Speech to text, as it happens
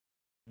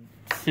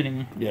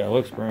Sitting. Yeah, it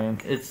looks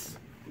brand. It's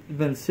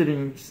been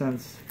sitting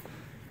since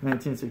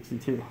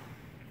 1962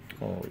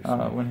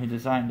 when he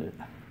designed it,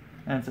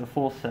 and it's a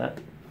full set.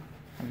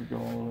 Let me go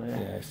all the way.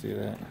 Yeah, I see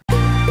that.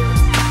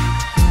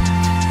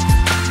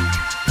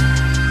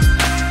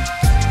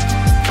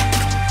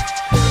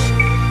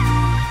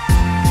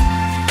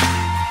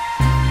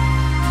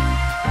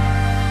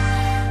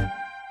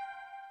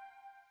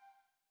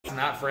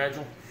 Not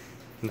fragile?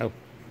 Nope.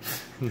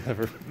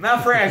 Never.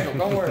 Not fragile,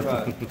 don't worry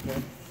about it.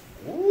 Okay.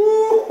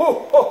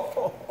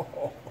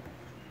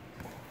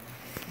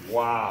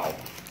 Wow.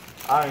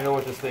 I don't even know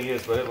what this thing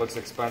is, but it looks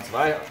expensive.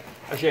 I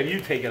should have you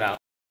take it out.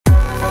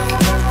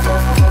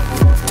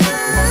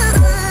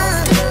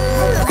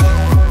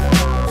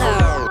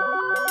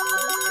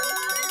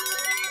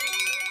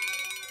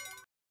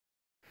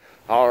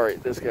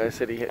 Alright, this guy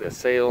said he hit a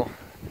sale.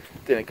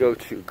 Didn't go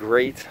too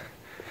great.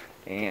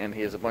 And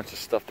he has a bunch of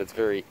stuff that's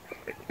very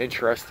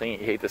interesting.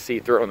 You hate to see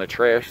throw in the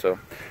trash, so I'm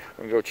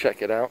gonna go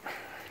check it out.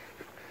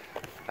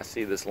 I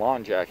see this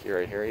lawn jockey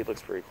right here. He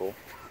looks pretty cool.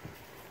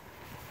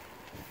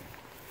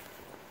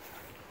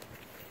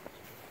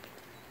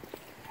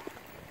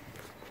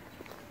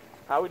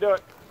 How we doing?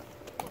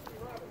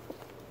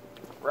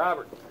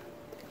 Robert.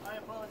 I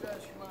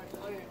apologize for my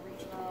delay in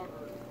reaching out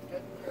or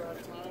getting here on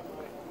time.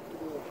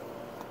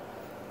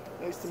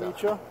 Nice to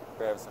meet you.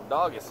 Grab some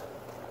doggies.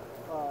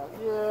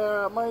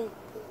 Yeah,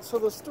 so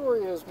the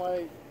story is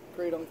my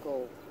great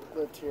uncle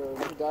lived here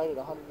and he died at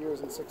 100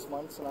 years and 6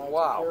 months, and I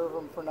took care of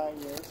him for 9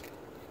 years.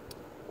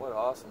 What an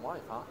awesome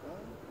life, huh? Yeah,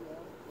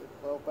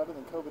 well, better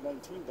than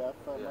COVID-19 death.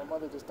 My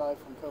mother just died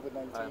from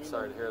COVID-19. I'm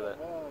sorry to hear that.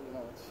 Well,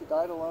 she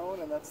died alone,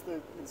 and that's the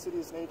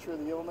insidious nature of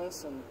the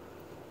illness, and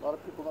a lot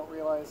of people don't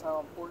realize how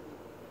important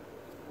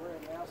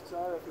wearing masks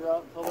are if you're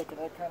out in public and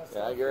that kind of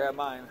stuff. Yeah, you're at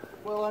mine.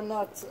 Well, I'm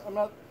not,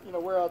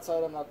 we're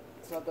outside,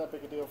 it's not that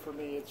big a deal for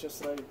me. It's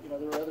just that,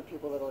 there are other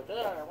people that are like,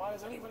 yeah, why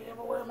does anybody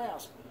ever wear a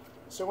mask?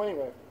 So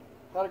anyway,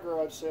 had a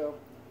garage sale,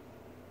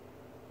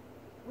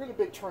 really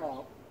big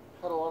turnout,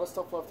 had a lot of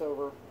stuff left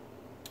over.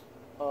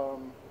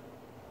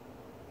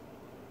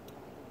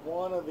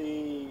 One of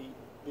the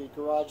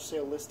garage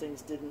sale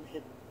listings didn't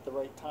hit the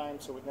right time,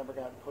 so it never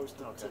got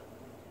posted. Okay.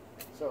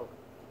 So,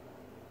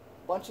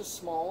 bunch of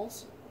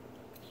smalls.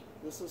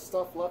 This is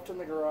stuff left in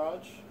the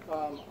garage.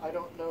 I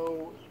don't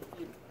know,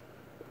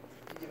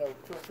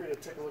 feel free to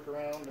take a look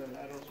around, and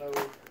I don't know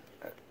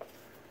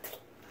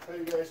how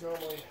you guys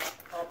normally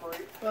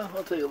operate. Well,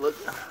 I'll take a look.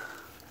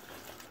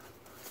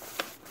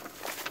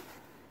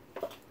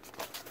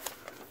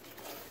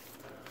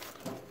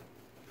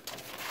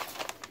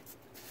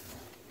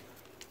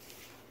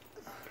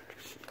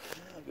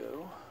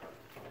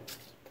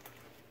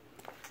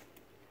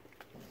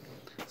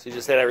 So you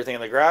just had everything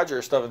in the garage,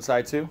 or stuff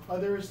inside too?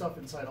 There is stuff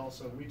inside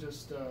also. We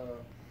just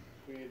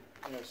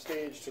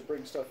staged to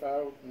bring stuff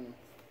out and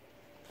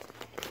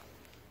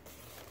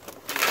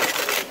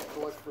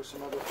collect for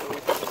some other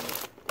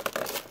folks.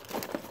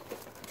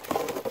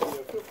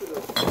 Feel free to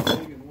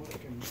dig and look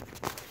and.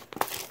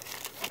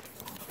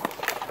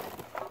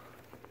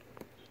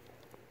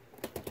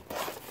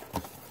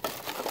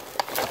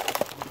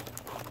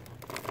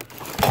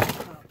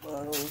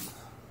 Bottles.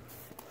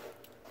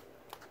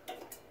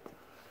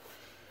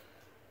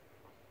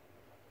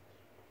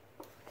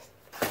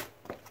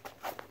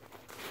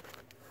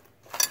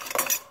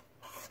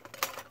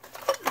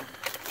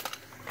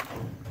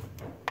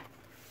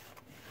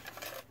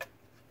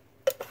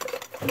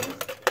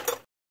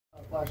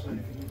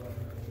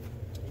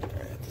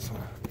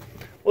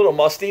 A little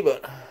musty,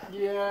 but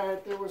yeah,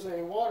 there was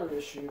a water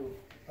issue.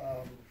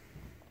 There's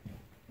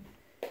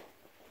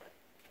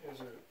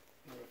if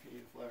you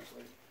need a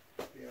flashlight,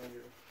 be on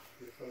your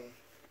phone.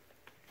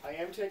 I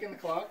am taking the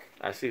clock.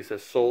 I see it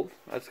says sold.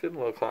 That's good,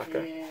 little clock.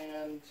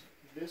 And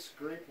this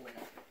grape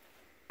lamp,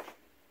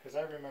 because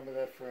I remember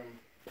that from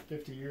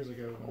 50 years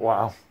ago.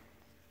 Wow.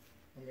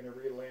 I'm going to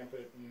relamp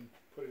it and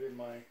put it in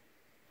my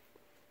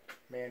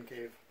man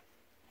cave.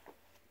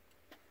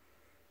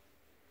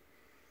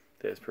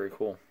 That's pretty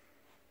cool.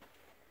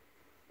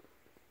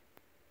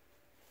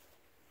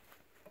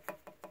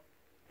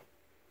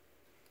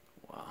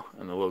 Wow,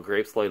 and the little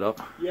grapes light up.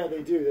 Yeah,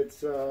 they do.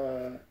 It's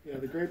the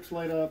grapes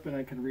light up, and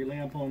I can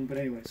relamp them. But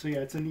anyway, so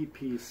yeah, it's a neat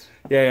piece.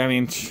 Yeah, I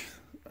mean,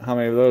 how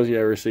many of those you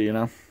ever see?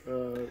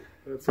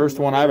 First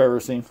one I've ever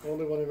seen.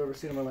 Only one I've ever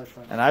seen in my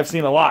lifetime. And I've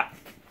seen a lot.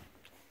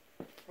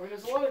 I mean,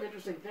 there's a lot of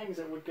interesting things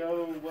that would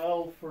go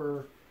well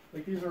for,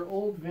 like, these are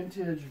old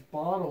vintage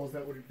bottles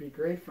that would be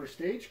great for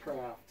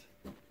stagecraft.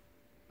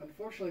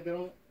 Unfortunately, they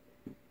don't.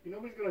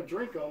 Nobody's gonna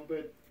drink them,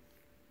 but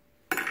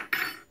I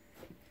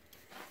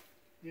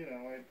don't know.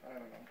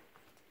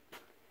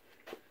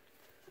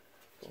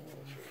 So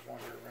let's just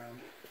wander around.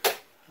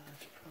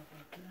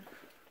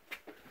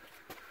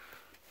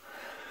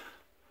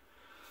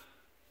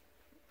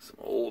 Some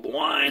old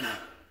wine.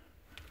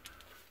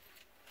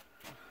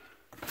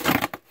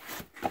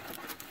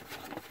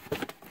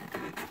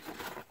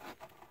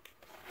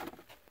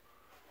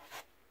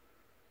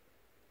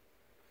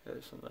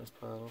 There's some nice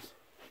bottles.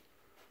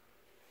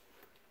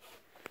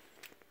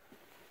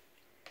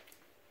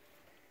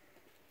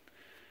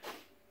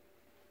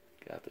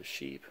 Got the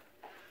sheep.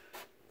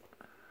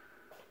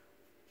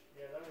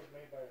 Yeah, that was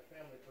made by a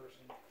family person.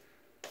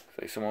 Looks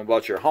like someone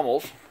bought your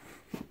Hummels.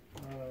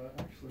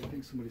 Actually, I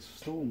think somebody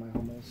stole my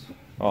Hummels.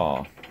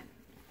 Oh.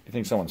 You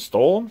think someone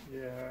stole them?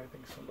 Yeah, I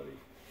think somebody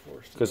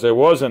forced it. Because there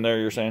was in there,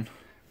 you're saying?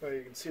 Oh,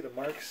 you can see the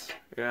marks.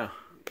 Yeah.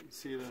 You can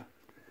see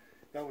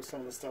that was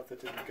some of the stuff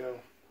that didn't go.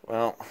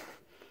 Well.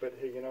 But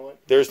hey, you know what?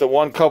 There's the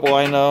one couple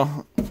I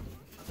know.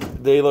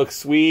 They look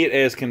sweet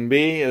as can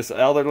be. This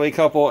elderly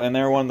couple, and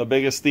they're one of the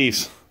biggest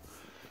thieves.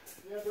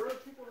 Yeah, there are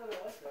people that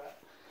are like that.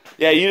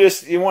 Yeah,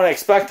 you want to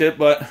expect it,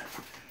 but... I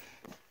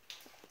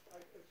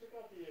took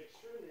out the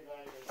extremely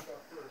valuable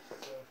stuff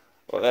first. So.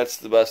 Well, that's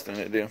the best thing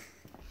to do.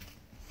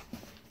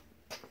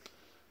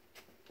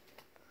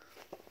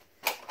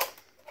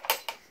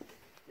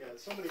 Yeah,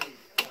 somebody...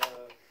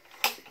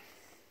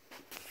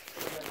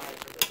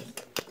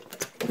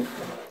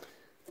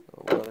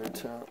 Leather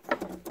top.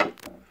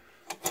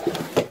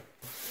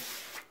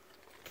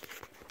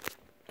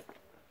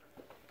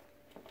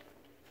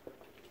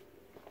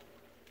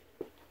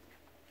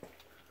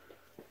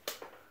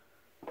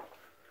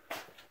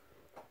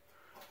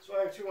 So I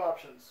have two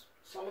options.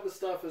 Some of the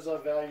stuff is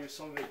of value,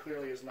 some of it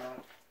clearly is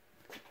not.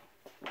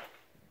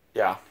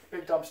 Yeah.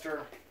 Big dumpster,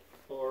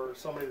 or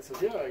somebody that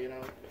says, yeah, you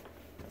know.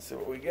 Let's see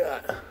what we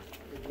got.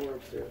 There's more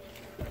upstairs.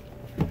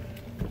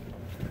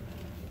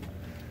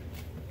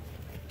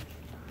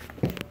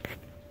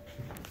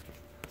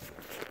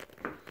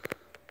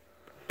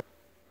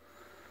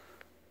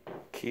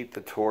 Keep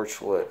the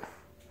torch lit.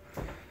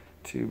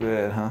 Too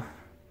bad, huh?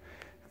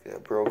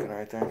 Got broken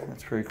right there.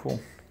 That's pretty cool.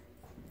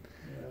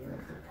 Yeah, there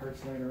are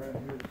parts laying around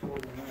here before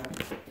than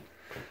that.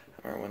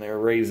 I remember when they were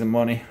raising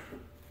money.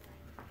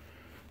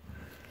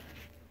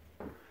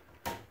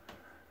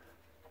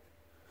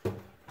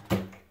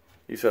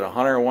 You said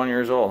 101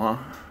 years old, huh?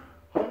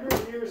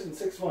 100 years and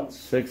 6 months.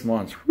 6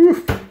 months.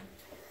 Whew.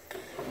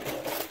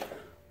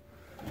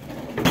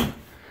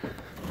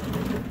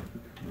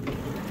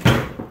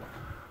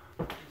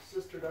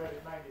 Died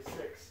at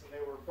 96, and they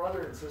were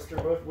brother and sister,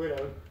 both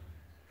widowed.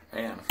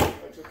 Man. I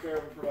took care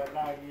of them for about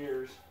 9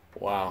 years.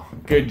 Wow.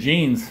 Good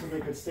genes. So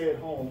they could stay at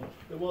home.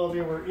 Well, they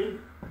were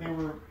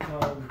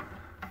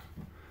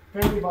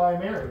family by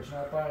marriage,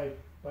 not by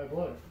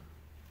blood.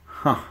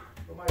 Huh.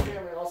 But my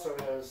family also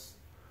has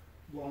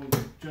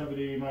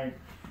longevity. My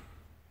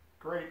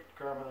great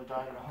grandmother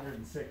died at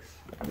 106.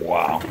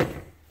 Wow.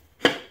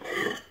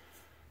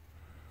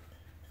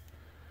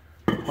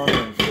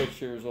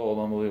 106 years old.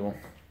 Unbelievable.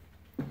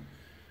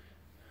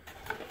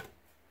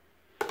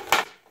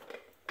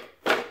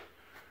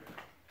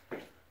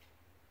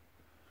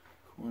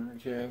 Corner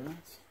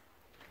cabinets.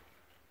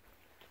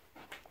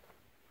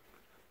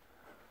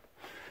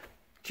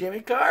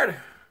 Jimmy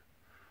Carter.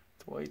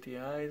 Dwight D.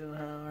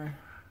 Eisenhower.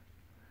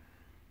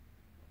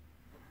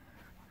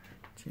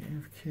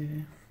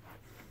 JFK.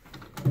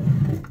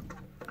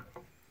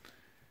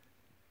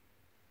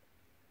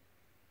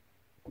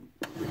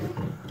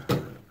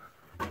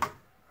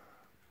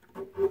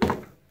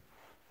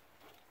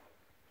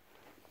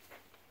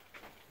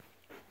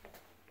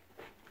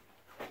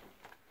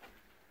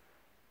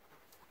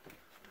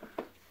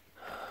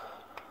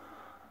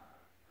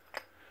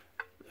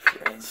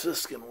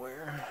 Franciscan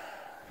ware.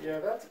 Yeah,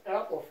 that's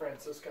apple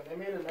Franciscan. They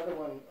made another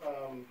one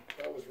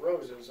that was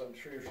roses. I'm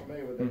sure you're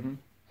familiar with it.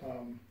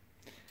 Mm-hmm.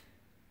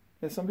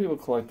 Yeah, some people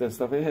collect that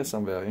stuff. It has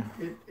some value.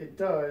 It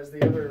does.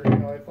 The other,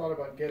 I thought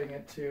about getting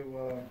it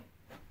to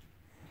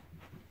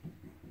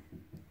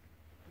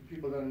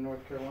people down in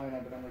North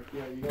Carolina, but I'm like,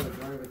 yeah, you got to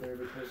drive it there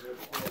because of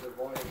all the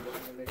volume that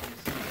they're making.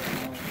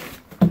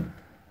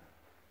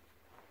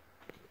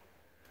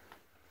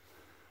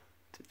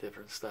 It's a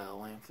different style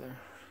lamp there.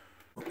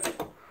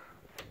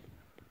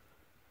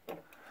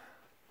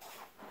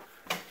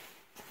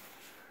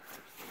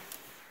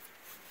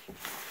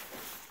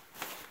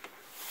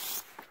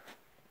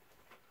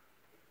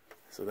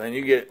 So then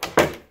you get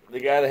the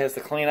guy that has to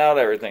clean out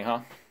everything, huh?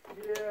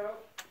 Yeah.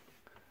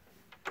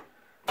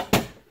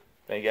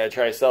 Then you gotta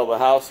try to sell the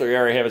house, or you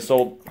already have it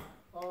sold?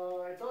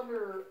 It's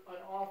under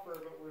an offer,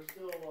 but we're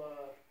still going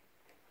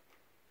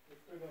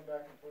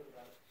back and forth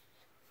about it.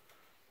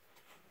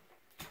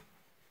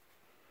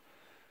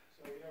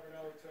 So you never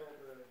know until it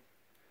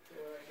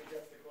actually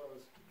gets to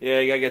close. Yeah,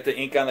 you gotta get the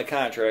ink on the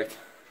contract.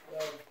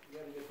 Well, you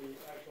got to get the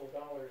actual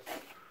dollars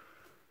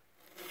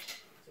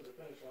to the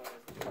finish line.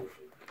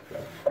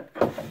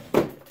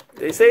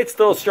 They say it's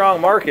still a strong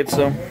market,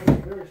 so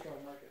Very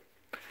strong market.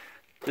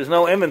 there's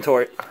no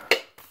inventory.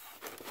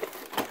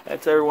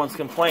 That's everyone's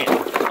complaint.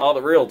 All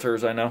the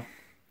realtors I know.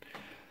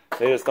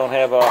 They just don't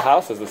have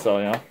houses to sell,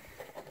 you know.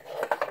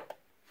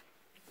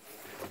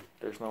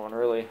 There's no one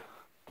really.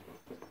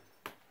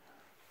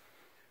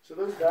 So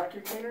those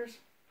vacuum cleaners,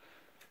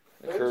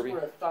 those Kirby.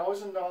 were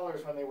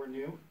 $1,000 when they were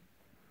new.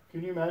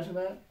 Can you imagine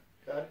that?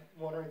 That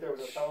one right there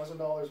was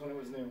 $1,000 when it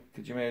was new.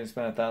 Could you maybe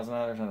spend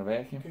 $1,000 on a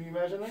vacuum? Can you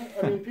imagine that?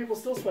 I mean, people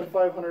still spend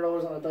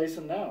 $500 on a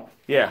Dyson now.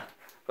 Yeah,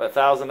 but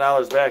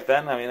 $1,000 back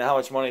then. I mean, how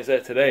much money is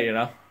that today? You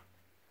know.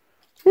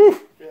 Whew.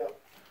 Yeah.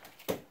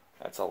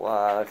 That's a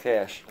lot of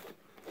cash.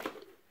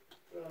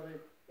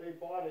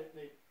 bought it,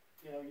 they,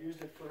 you know,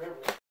 used it forever.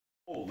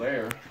 Oh,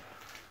 there.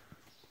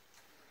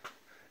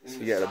 So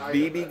you got a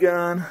BB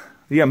gun.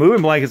 You got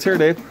moving blankets here,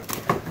 Dave.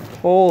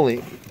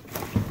 Holy.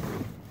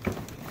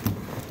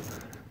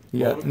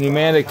 You got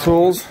pneumatic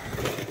tools.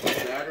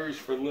 Batteries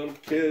for little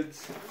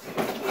kids.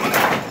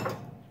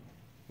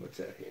 What's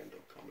that handle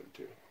coming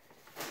to?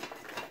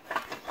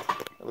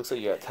 It looks like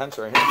you got tents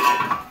right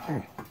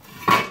here.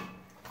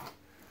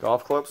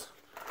 Golf clubs.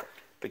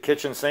 The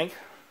kitchen sink.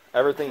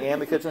 Everything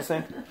and the kitchen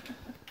sink.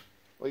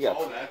 We got.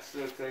 Oh, that's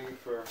the thing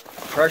for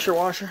Pressure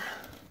washer.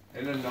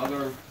 and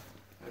another.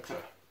 That's a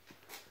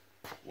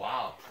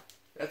wow.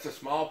 That's a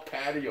small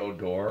patio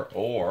door,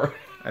 or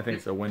I think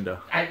it's a window.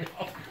 I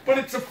know, but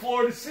it's a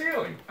floor to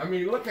ceiling. I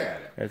mean, look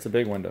at it. It's a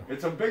big window.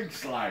 It's a big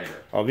slider.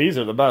 Oh, these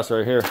are the best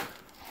right here.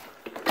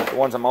 The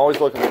ones I'm always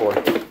looking for.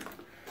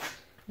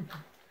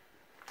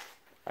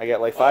 I got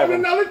like 5 Oh, of them.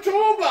 another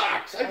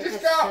toolbox. I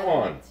just got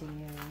one.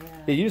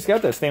 Yeah, you just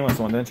got that stainless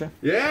one, didn't you?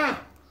 Yeah,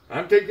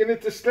 I'm taking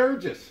it to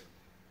Sturgis.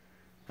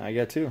 I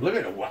got 2. Look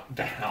at it,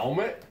 the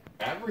helmet,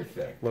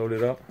 everything. Load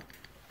it up.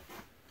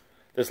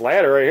 This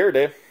ladder right here,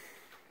 Dave.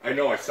 I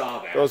know, I saw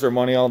that. Those are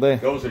money all day.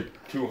 Those are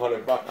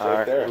 $200 All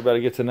right there. we better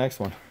get to the next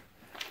one.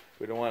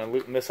 We don't want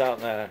to miss out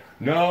on that.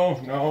 No,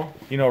 no.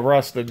 You know,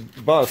 Russ, the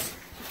bus.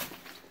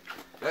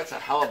 That's a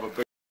hell of a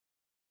big.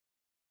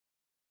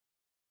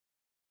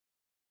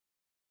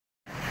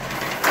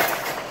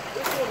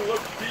 This one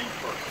looks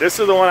deeper. This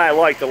is the one I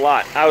liked a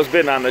lot. I was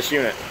bidding on this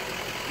unit.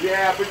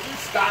 Yeah, but you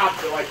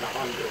stopped at like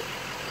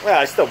 100. Well,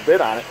 I still bid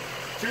on it.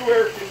 2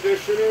 air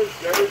conditioners,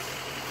 there's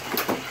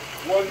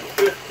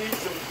 150,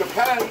 so it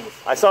depends.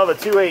 I saw the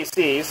 2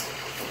 ACs.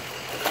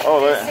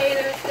 Oh, They that. say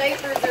there's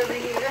diapers over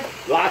here.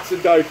 Lots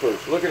of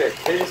diapers. Look at that,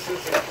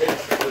 cases and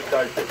cases of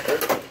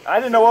diapers. I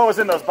didn't know what was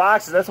in those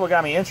boxes. That's what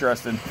got me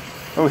interested.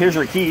 Oh, here's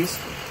your keys.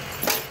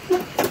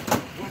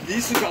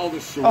 This is all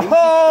the syringes.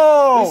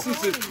 Oh! This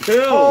is his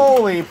pills.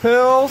 Holy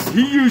pills.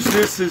 He used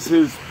this as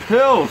his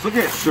pills. Look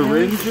at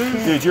syringes.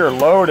 Dude, you're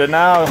loaded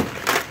now.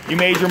 You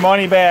made your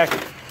money back.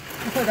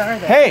 What are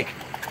they? Hey,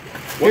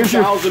 here's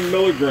your 1,000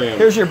 milligrams.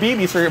 here's your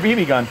BBs for your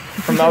BB gun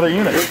from the other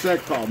unit. What's that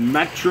called?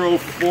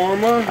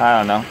 Metroforma? I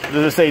don't know.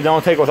 Does it say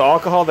don't take with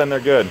alcohol? Then they're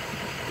good.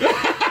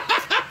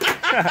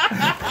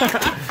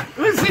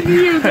 Listen to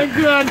you, they're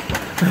good.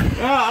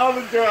 All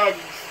the drugs.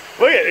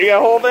 Look at it. You got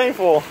a whole thing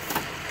full.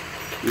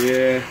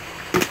 Yeah.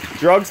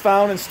 Drugs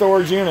found in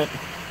storage unit.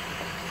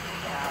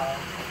 Wow.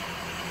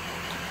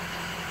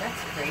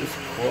 That's crazy.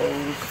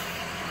 Clothes.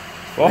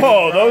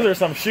 Oh, those are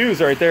some shoes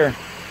right there.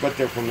 But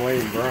they're from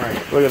Lane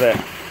Bryant. Look at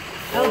that.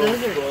 Oh,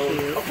 those are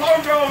cute. A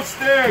pogo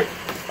stick!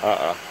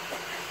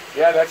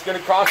 Yeah, that's going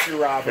to cost you,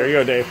 Robert. There you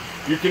go, Dave.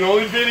 You can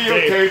only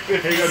videotape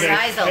it. Here you go,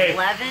 Dave. Size Hey.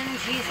 11?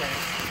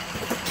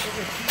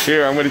 Jesus.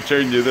 Here, I'm going to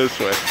turn you this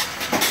way.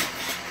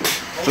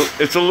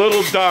 It's a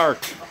little dark.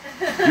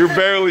 You're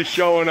barely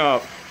showing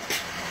up.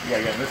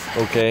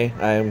 Okay,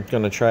 I'm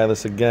going to try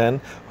this again.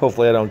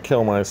 Hopefully I don't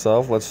kill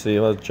myself. Let's see.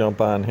 Let's jump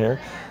on here.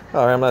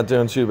 All right, I'm not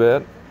doing too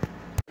bad.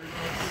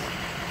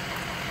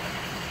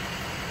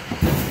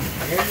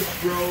 Hand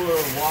stroller,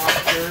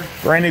 washer.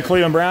 Brand new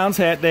Cleveland Browns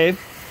hat, Dave.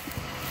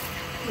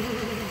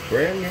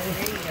 Brand new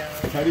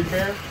teddy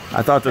bear.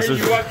 I thought this Hey,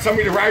 was... you want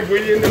somebody to ride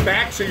with you in the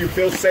back so you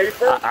feel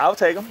safer? I'll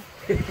take them.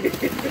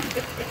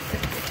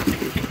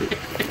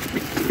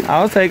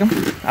 I'll take them.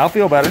 I'll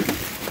feel better.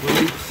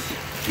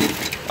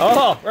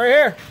 Oh, right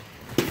here.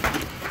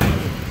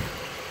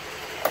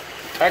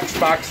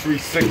 Xbox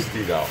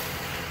 360 though.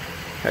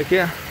 Heck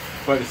yeah.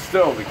 But it's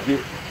still the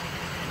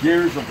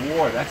Gears of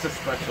War. That's a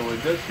special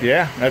edition.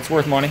 Yeah, that's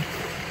worth money.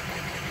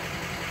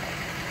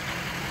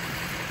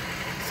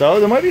 So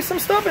there might be some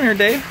stuff in here,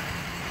 Dave.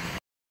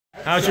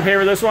 How much you pay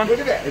for this one? Look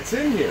at that. It's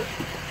in here.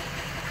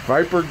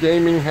 Viper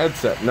gaming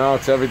headset. No,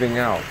 it's everything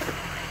else.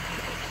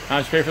 How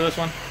much you pay for this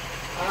one?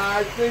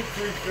 I think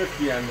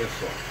 350 on this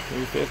one.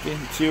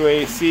 350. 2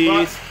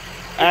 ACs.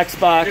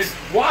 Xbox.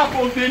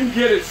 Waffle didn't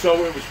get it,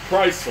 so it was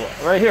priceless.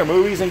 Right here,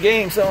 movies and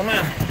games. Oh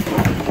man.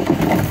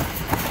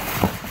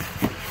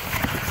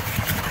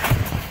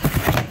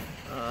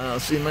 I don't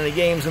see many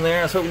games in there.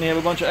 I was hoping you have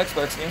a bunch of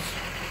Xbox games.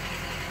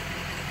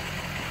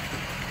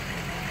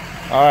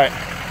 All right.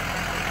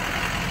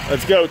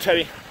 Let's go,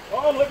 Teddy.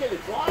 Oh, look at it.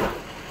 It's locked.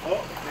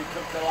 Oh, they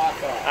took the lock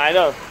off. I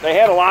know. They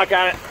had a lock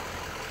on it.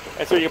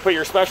 That's where you put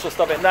your special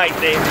stuff at night,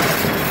 Dave.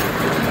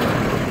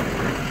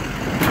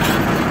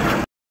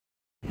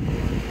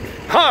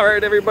 All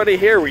right, everybody,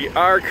 here we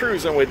are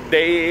cruising with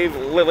Dave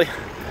Lilly.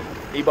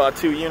 He bought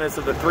 2 units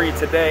of the 3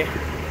 today.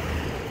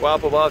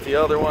 Wapple bought the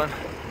other one.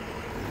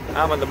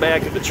 I'm in the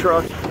back of the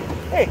truck.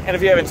 Hey, and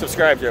if you haven't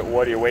subscribed yet,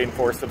 what are you waiting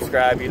for?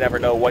 Subscribe. You never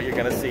know what you're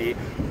going to see,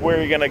 where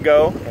you're going to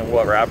go, and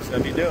what Robert's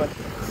going to be doing.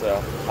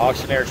 So,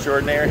 auctioneer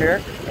extraordinaire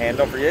here. And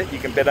don't forget, you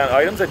can bid on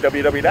items at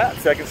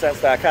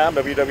www.secondsense.com,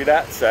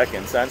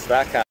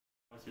 www.secondsense.com.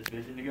 Was his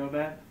vision to go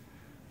back,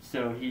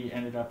 so he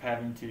ended up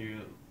having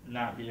to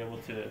not be able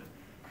to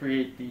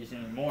create these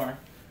anymore.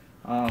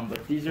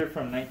 But these are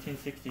from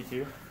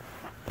 1962.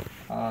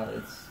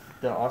 It's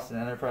the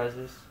Austin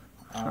Enterprises.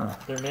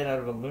 They're made out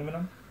of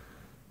aluminum.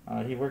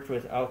 He worked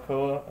with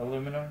Alcoa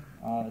Aluminum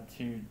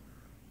to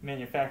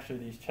manufacture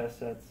these chess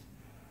sets.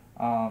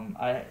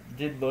 I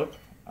did look.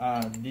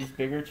 These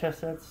bigger chess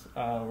sets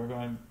were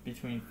going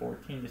between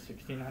 $1,400 to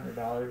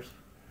 $1,600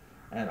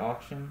 at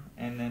auction,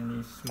 and then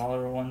these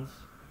smaller ones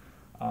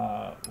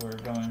were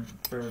going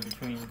for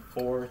between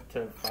 $400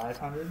 to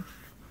 $500.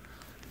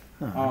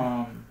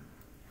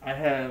 I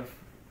have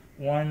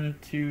 1,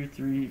 2,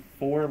 3,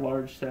 4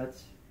 large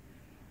sets,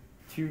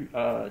 two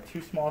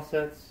small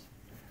sets,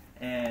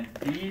 and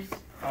these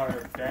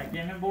are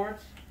backgammon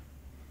boards.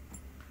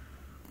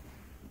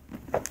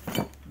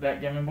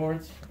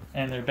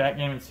 And they're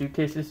backgammon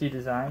suitcases he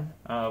designed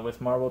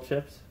with marble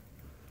chips.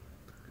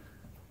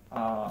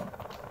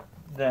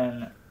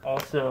 Then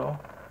also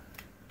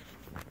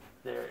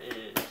there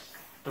is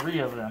 3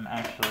 of them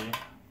actually.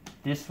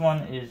 This one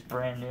is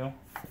brand new,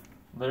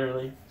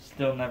 literally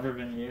still never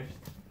been used,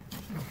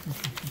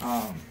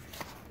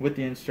 with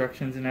the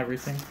instructions and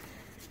everything.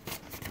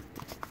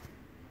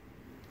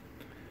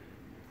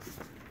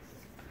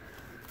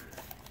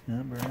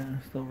 Yeah,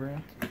 brand still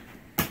brand.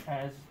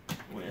 As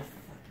with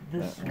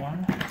this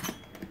one,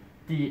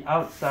 the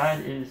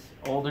outside is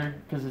older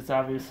because it's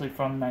obviously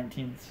from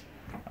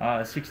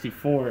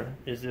 1964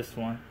 is this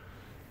one,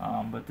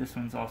 but this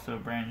one's also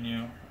brand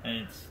new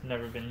and it's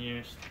never been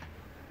used.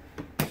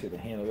 See, the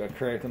handle got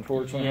cracked,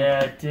 unfortunately.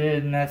 Yeah, it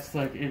did, and that's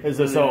like it's Is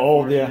it so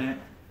old? Yeah. unfortunate.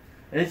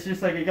 It's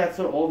just like it got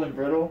so old and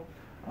brittle.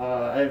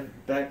 I have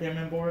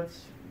backgammon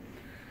boards.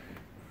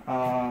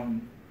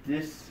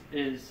 This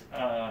is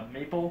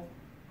maple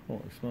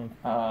Holy smoke.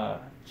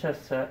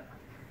 chess set.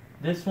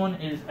 This one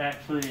is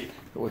actually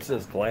What's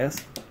this,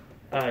 glass?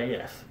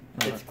 yes,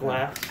 it's okay.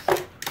 glass.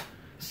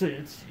 So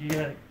you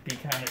gotta be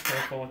kind of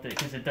careful with it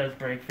because it does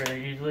break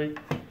very easily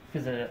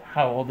because of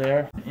how old they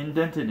are.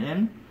 Indented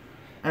in,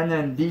 and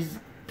then these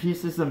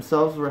pieces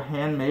themselves were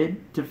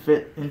handmade to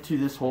fit into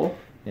this hole.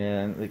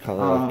 Yeah, and they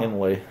call it like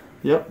inlay.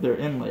 Yep, they're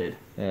inlaid.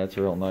 Yeah, it's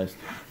real nice.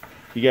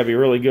 You gotta be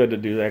really good to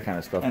do that kind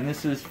of stuff. And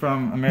this is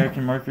from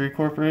American Mercury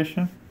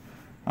Corporation.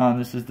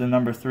 This is the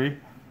number 3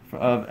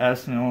 of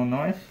Addison,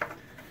 Illinois.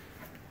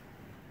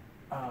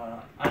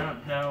 I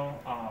don't know.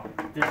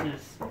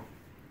 This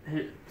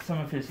is some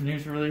of his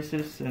news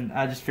releases, and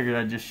I just figured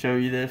I'd just show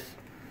you this.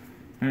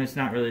 I mean, it's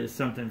not really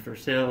something for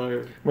sale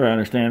or. Well, I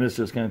understand. It's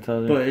just gonna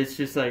tell you. But it's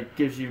just like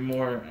gives you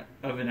more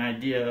of an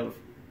idea of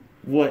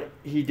what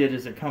he did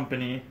as a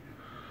company.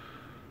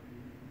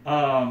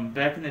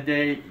 Back in the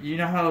day, you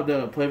know how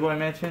the Playboy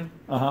Mansion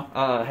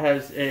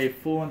has a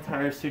full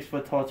entire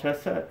 6-foot tall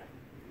chess set?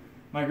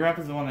 My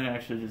grandpa's the one that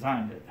actually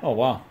designed it. Oh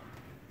wow.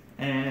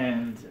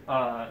 And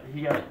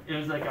it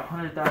was like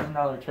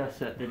 $100,000 chess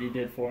set that he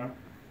did for him.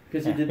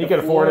 Because he did He the could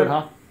afford floor. it,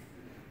 huh?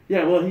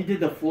 Yeah, well, he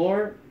did the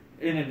floor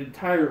in an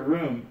entire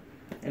room,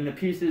 and the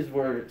pieces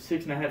were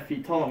 6.5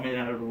 feet tall, made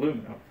out of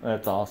aluminum.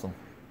 That's awesome.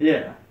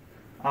 Yeah.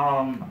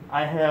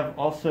 I have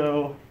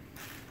also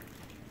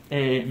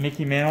a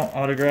Mickey Mantle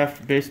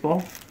autographed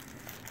baseball.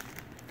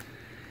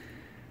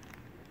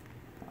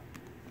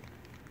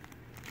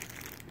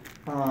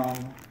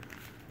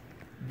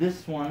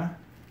 This one,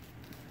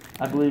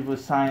 I believe,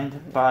 was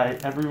signed by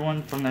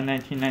everyone from the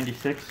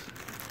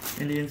 1996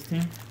 Indians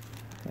team.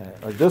 Yeah,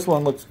 like this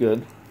one looks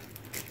good.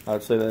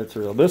 I'd say that's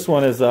real. This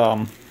one is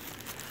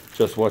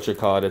just what you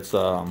call it. It's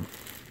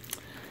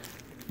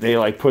they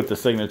like put the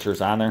signatures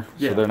on there,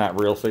 so they're not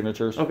real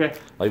signatures. Okay.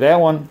 Like that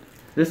one.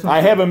 This one.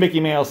 I have a Mickey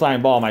Mantle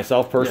signed ball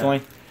myself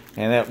personally,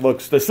 and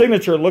the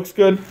signature looks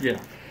good. Yeah.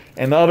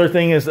 And the other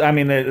thing is, I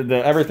mean,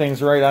 the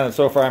everything's right on it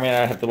so far. I mean,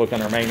 I have to look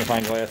under a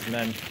magnifying glass, and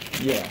then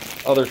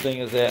other thing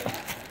is that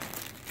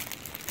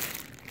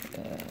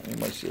you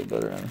might see it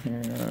better on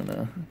here. I don't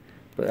know,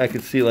 but I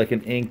could see like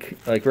an ink,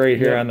 like right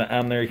here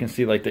on there. You can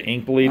see like the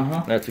ink bleed.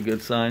 That's a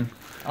good sign.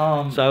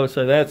 So I would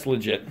say that's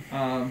legit.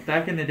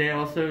 Back in the day,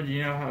 also, do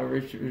you know how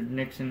Richard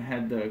Nixon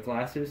had the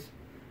glasses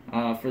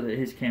for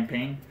his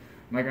campaign?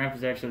 My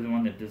grandpa's actually the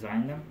one that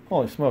designed them.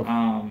 Holy smoke.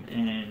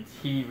 And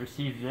he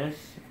received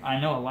this. I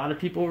know a lot of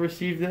people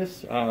received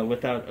this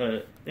without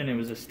and it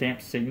was a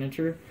stamped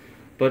signature.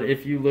 But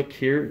if you look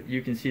here,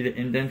 you can see the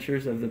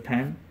indentures of the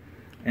pen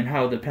and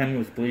how the pen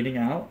was bleeding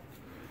out.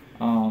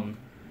 And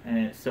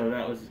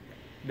so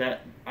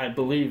that I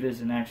believe is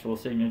an actual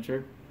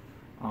signature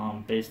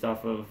based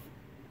off of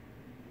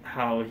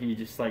how he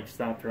just like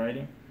stopped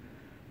writing.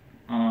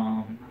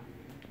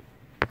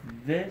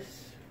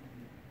 This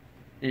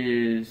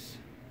is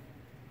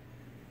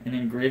an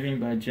engraving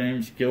by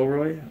James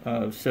Gilroy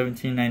of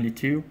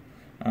 1792,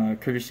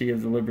 courtesy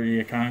of the Liberty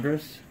of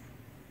Congress.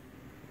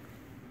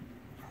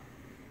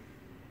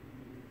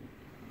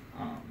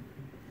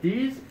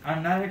 These,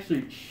 I'm not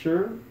actually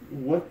sure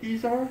what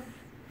these are,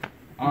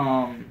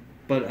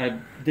 but I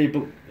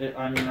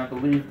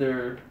believe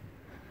they're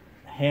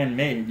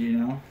handmade. You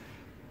know,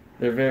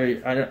 they're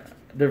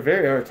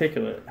very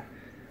articulate.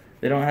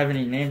 They don't have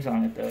any names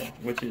on it though,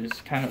 which is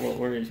kind of what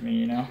worries me.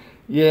 You know.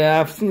 Yeah,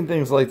 I've seen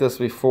things like this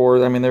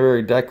before. I mean, they're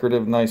very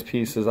decorative, nice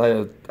pieces.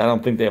 I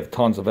don't think they have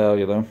tons of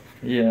value though.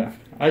 Yeah,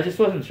 I just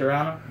wasn't sure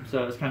on them,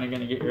 so I was kind of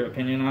going to get your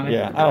opinion on it.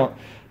 Yeah,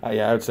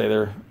 I would say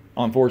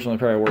unfortunately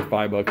probably worth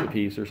 $5 a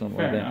piece or something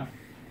Fair like that.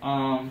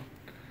 enough.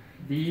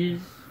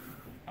 These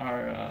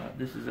are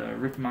this is a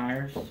Rick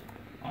Myers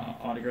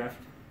autographed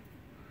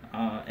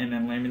and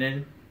then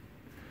laminated.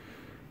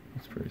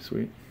 That's pretty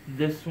sweet.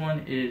 This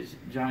one is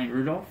Johnny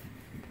Rudolph,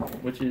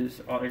 which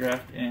is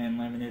autographed and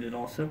laminated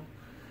also.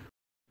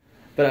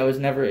 But I was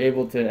never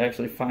able to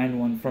actually find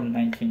one from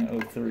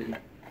 1903.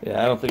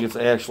 Yeah, I don't think it's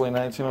actually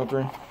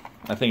 1903.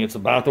 I think it's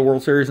about the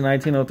World Series in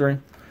 1903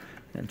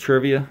 and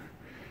trivia.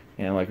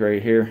 And like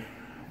right here,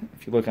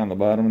 if you look on the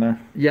bottom there.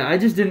 Yeah, I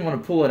just didn't want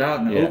to pull it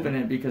out and Yeah. open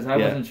it because I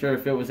wasn't sure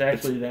if it was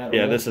actually that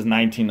Yeah, old. this is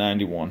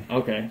 1991.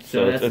 Okay,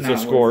 So that's it's not a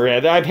score.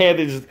 worth- Yeah, I've had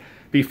these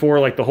before,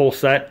 like the whole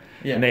set,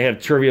 Yeah. and they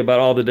have trivia about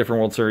all the different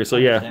World Series. So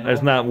yeah, Understandable.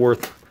 it's not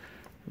worth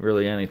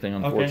really anything,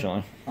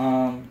 unfortunately.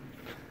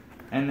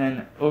 And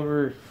then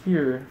over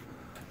here,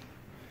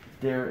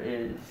 there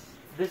is,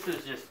 this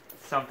is just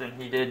something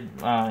he did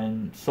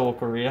in Seoul,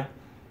 Korea,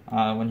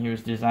 when he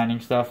was designing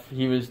stuff.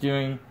 He was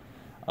doing,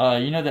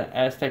 you know, the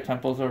Aztec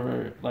temples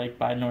over like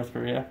by North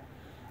Korea.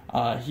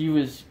 He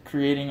was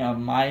creating a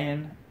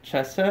Mayan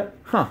chess set.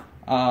 Huh.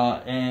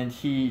 And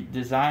he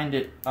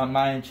designed a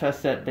Mayan chess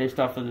set based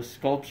off of the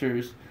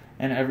sculptures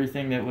and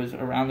everything that was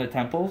around the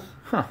temples.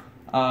 Huh.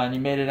 And he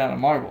made it out of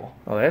marble.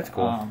 Oh, that's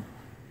cool.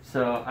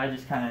 So I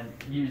just kind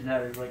of use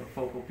that as like a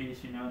focal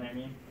piece, you know what I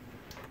mean?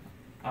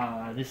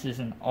 This is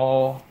an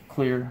all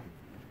clear.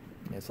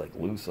 It's like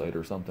lucite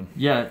or something.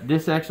 Yeah,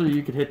 this actually,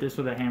 you could hit this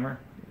with a hammer.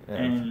 Yeah,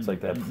 And it's like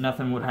that.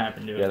 nothing would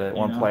happen to it. Yeah, that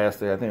one you know?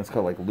 plastic. I think it's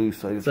called like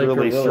lucite. It's like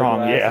really Gorilla strong.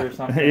 Glass Yeah. or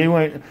something.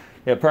 Anyway,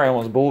 yeah, probably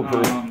almost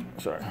bulletproof.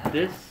 Sorry.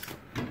 This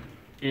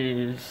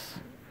is,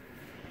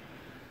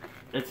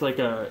 it's like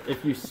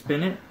if you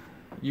spin it,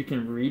 you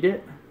can read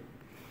it.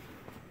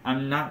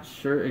 I'm not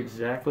sure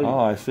exactly. Oh,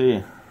 I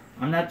see.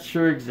 I'm not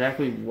sure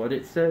exactly what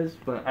it says,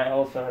 but I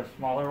also have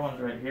smaller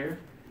ones right here.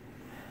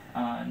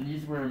 And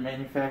these were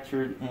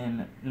manufactured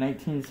in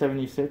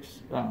 1976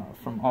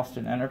 from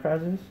Austin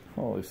Enterprises.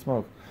 Holy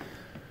smoke.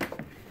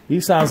 He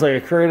sounds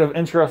like a creative,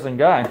 interesting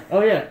guy.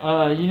 Oh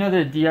yeah, you know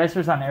the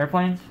de-icers on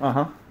airplanes?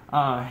 Uh-huh.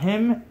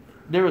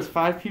 There was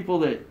 5 people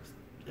that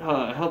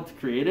helped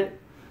create it.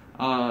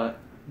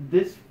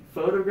 This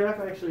photograph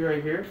actually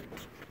right here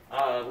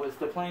was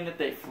the plane that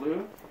they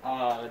flew.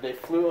 They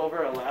flew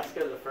over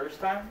Alaska the first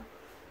time,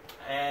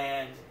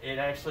 and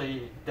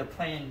the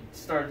plane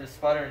started to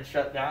sputter and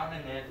shut down,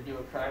 and they had to do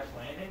a crash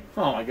landing.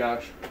 Oh my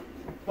gosh.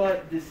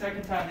 But the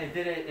second time they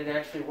did it, it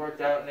actually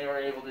worked out, and they were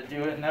able to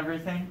do it and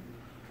everything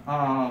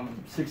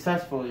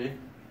successfully.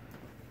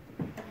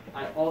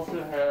 I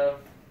also have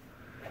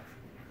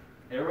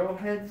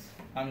arrowheads.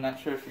 I'm not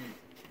sure if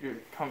your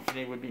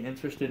company would be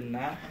interested in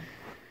that.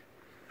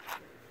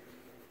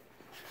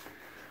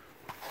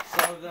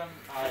 Some of them,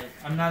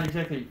 I'm not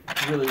exactly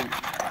really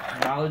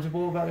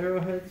knowledgeable about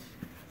arrowheads,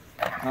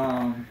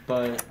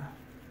 but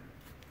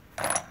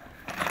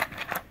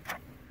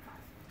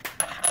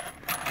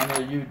I know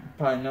you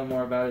probably know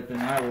more about it than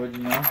I would,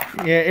 you know?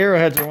 Yeah,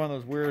 arrowheads are one of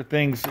those weird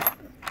things.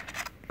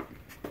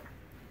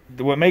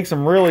 What makes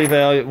them really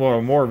valuable,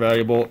 or more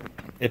valuable,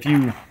 if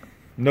you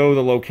know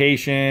the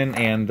location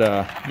and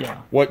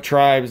what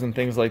tribes and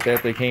things like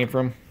that they came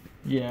from.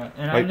 Yeah,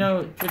 and I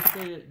know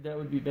typically that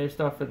would be based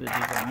off of the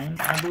design,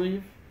 I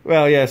believe.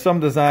 Well, yeah, some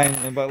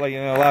design, but like, you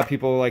know, a lot of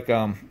people like I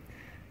don't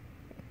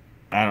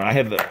know. I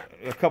have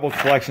a couple of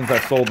collections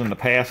I've sold in the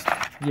past.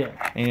 Yeah.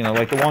 And you know,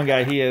 like the one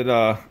guy, he had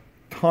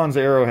tons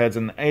of arrowheads,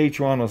 and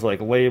each one was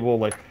like labeled,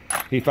 like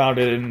he found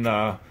it in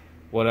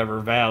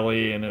whatever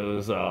valley, and it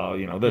was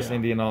you know, this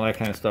Indian, all that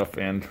kind of stuff.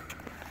 And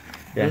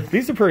yeah,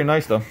 these are pretty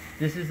nice though.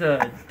 This is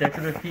a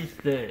decorative piece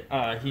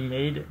that he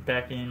made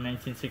back in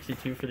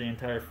 1962 for the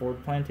entire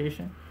Ford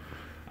plantation.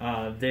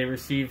 They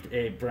received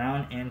a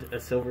brown and a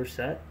silver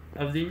set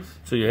of these.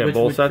 So you have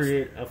both sets? Which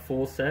would create a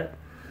full set.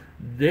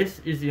 This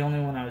is the only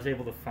one I was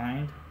able to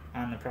find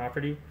on the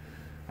property.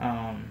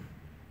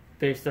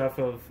 Based off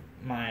of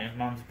my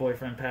mom's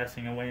boyfriend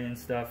passing away and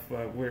stuff,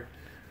 we're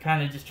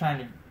kind of just trying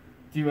to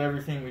do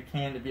everything we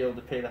can to be able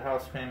to pay the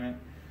house payment.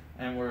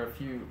 And we're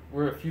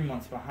a few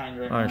months behind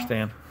right now. I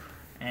understand.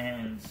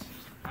 And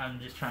I'm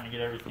just trying to get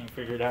everything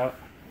figured out.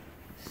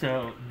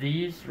 So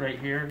these right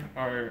here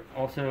are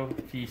also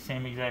the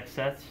same exact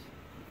sets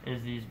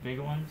as these big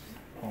ones.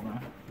 Hold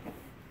on.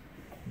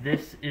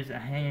 This is a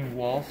hanging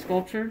wall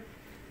sculpture.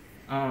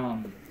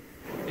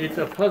 It's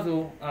a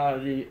puzzle.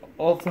 The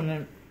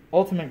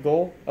ultimate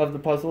goal of the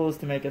puzzle is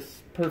to make a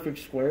perfect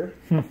square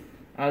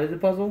out of the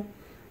puzzle.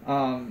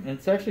 And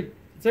it's actually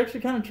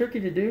kind of tricky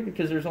to do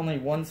because there's only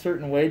one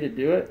certain way to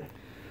do it.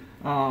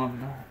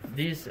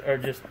 These are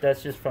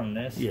that's just from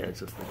this. Yeah, it's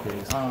just the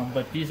case.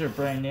 But these are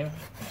brand new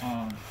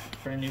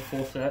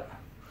full set.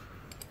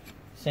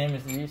 Same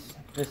as these.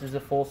 This is a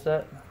full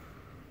set.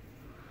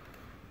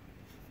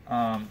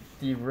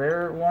 The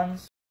rare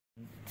ones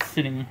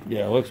sitting.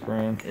 Yeah, it looks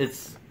brand.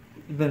 It's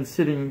been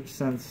sitting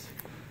since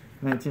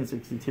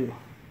 1962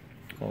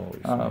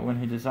 when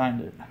he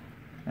designed it,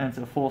 and it's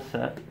a full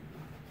set.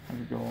 Let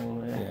me go all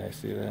the way. Yeah, I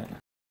see that.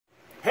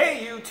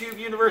 Hey YouTube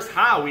universe.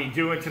 How we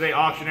doing today?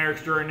 Auctioneer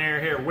extraordinaire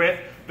here with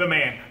the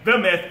man, the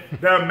myth,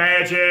 the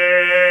magic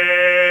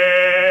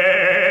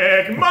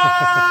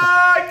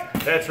Mike.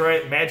 That's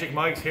right, Magic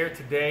Mike's here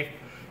today,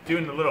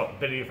 doing a little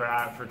bit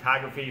of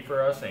photography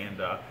for us, and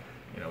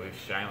you know, we have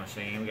Shiloh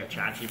Shane, we got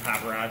Chachi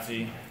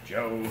Paparazzi,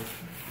 Joe,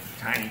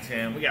 Tiny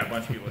Tim, we got a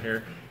bunch of people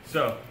here.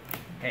 So,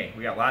 hey,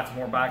 we got lots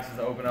more boxes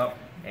to open up.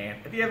 And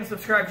if you haven't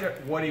subscribed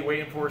yet, what are you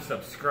waiting for?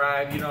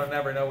 Subscribe. You don't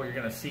never know what you're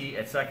going to see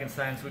at Second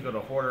Sense. We go to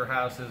hoarder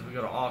houses. We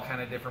go to all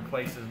kind of different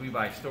places. We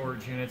buy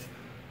storage units.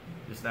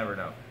 Just never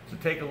know. So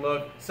take a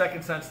look.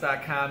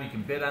 SecondSense.com. You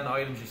can bid on the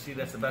items you see.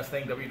 That's the best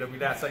thing.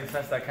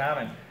 www.secondsense.com.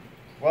 And,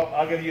 well,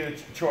 I'll give you the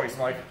choice,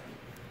 Mike.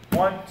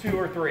 1, 2,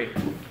 or 3?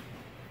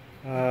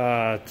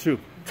 2. 2.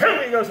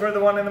 He goes for the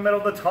one in the middle,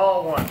 the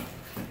tall one.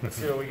 Let's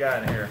see what we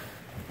got in here.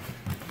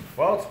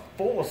 Well, it's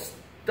full of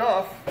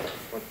stuff.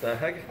 What the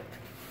heck?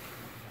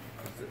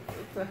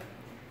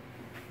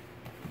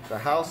 It's a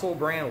household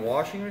brand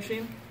washing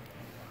machine.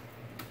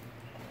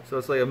 So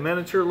it's like a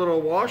miniature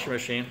little washing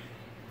machine.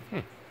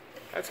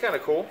 That's kind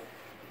of cool.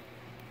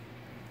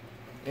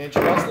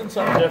 Interesting,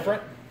 something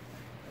different.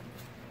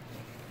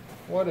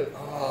 What is,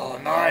 oh,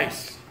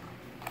 nice.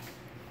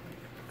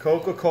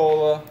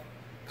 Coca-Cola,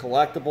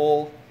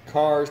 collectible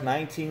cars,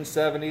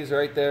 1970s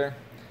right there.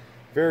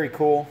 Very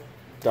cool.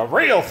 The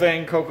real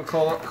thing,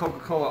 Coca-Cola.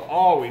 Coca-Cola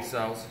always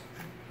sells.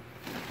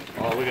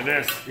 Oh, look at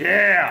this.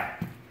 Yeah!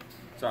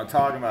 That's what I'm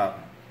talking about.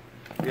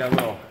 We got a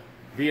little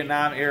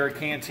Vietnam era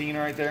canteen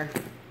right there.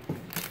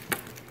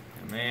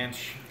 And man,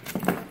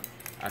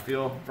 I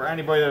feel for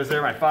anybody that was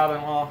there, my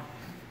father-in-law,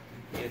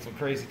 he had some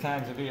crazy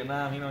times in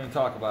Vietnam. He don't even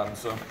talk about them,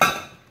 so.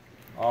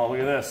 Oh, look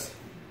at this.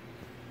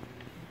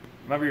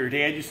 Remember your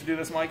dad used to do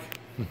this, Mike?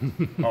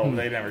 Oh,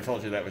 they never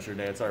told you that was your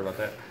dad. Sorry about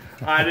that.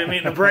 I didn't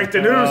mean to break the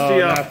news to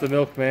you. Not the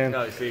milkman.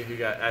 No, see, you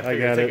got. I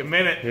figured it'd take a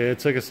minute. Yeah, it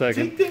took a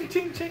second. Ting,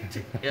 ting, ting, ting,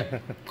 ting. Yeah.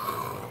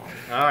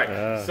 All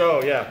right.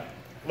 So yeah,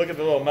 look at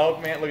the little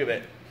milkman. Look at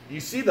that. You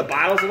see the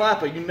bottles a lot,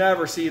 but you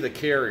never see the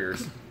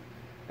carriers.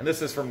 And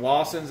this is from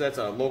Lawson's. That's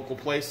a local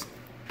place.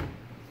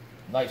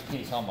 Nice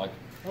piece, huh, Mike?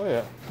 Oh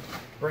yeah.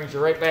 Brings you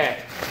right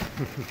back.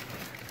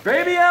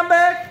 Baby, I'm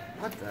back.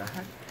 What the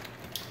heck?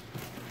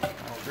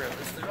 I'll grab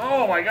this thing.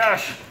 Oh my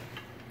gosh.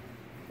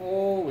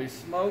 Holy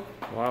smoke.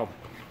 Wow.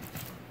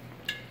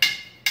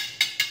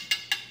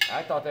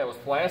 I thought that was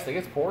plastic.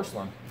 It's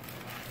porcelain.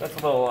 That's a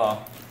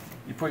little,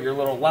 you put your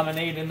little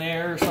lemonade in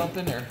there or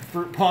something, or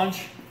fruit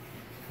punch.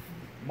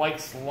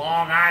 Mike's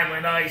Long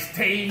Island iced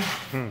tea.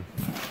 Oh,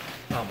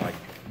 Mike.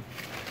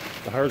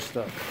 The hard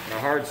stuff. The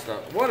hard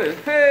stuff. What is,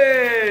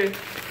 hey!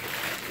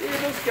 Look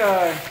at this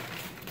guy.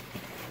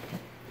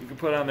 You can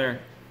put on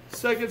there,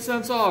 Second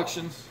Sense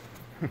Auctions.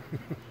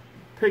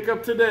 Pick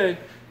up today.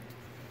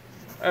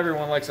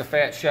 Everyone likes a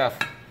fat chef.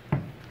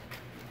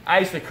 I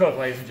used to cook,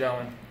 ladies and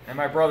gentlemen. And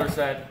my brother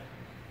said,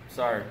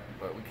 sorry,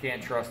 but we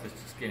can't trust this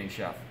skinny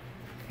chef.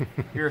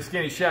 If you're a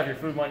skinny chef, your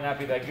food might not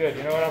be that good.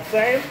 You know what I'm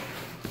saying?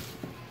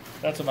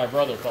 That's what my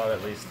brother thought,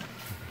 at least.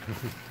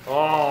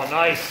 Oh,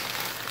 nice.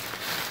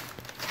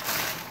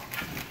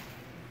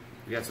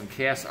 We got some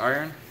cast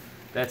iron.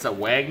 That's a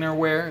Wagner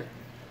ware.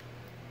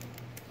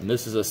 And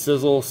this is a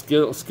sizzle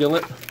skillet.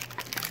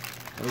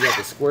 And we got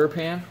the square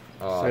pan.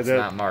 Oh, it's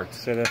not marked.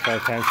 Say that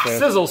 5 times fast.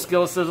 Sizzle,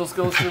 skillet, sizzle,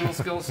 skillet, sizzle,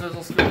 skillet,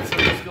 sizzle, skillet,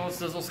 sizzle, skillet,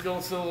 sizzle,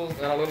 skillet, sizzle.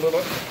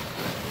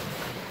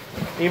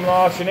 Even an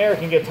auctioneer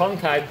can get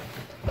tongue-tied.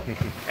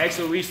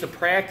 Actually, we used to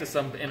practice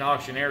them in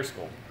auctioneer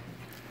school.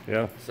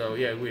 Yeah. So,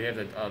 yeah, we had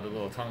the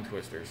little tongue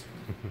twisters.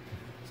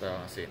 So,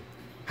 let's see.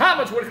 How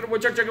much wood could a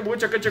woodchuck chuck? A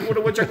woodchuck could chuck wood,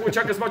 a woodchuck would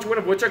chuck as much wood,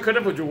 a woodchuck could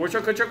have, a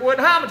woodchuck could chuck wood.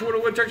 How much wood a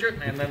woodchuck chuck?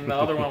 And then the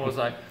other one was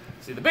like,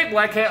 see, the big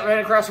black cat ran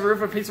across the roof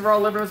with a piece of raw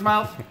liver in his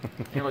mouth.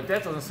 And you're like,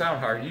 that doesn't sound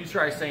hard. You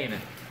try saying it.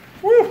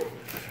 Woo!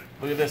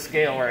 Look at this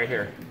scale right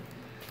here.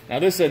 Now,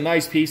 this is a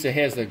nice piece. It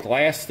has the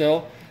glass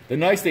still. The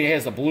nice thing, it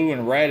has the blue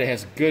and red. It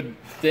has a good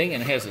thing,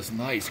 and it has this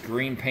nice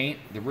green paint.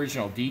 The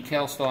original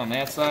decal still on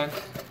that side.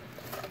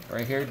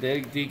 Right here,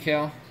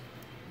 decal.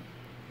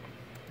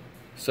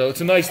 So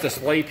it's a nice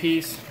display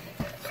piece.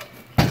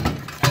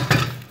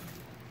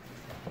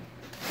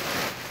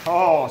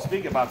 Oh,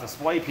 speaking about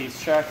display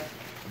piece, check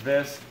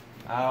this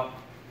out.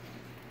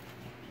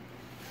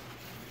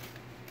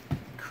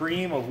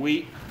 Cream of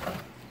wheat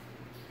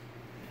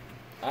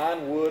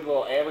on wood,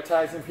 little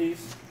advertising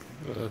piece.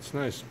 Oh, that's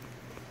nice.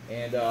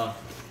 And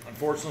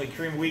unfortunately,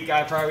 cream of wheat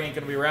guy probably ain't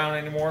gonna be around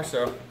anymore,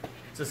 so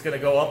it's just gonna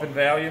go up in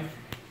value.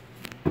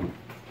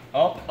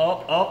 Up,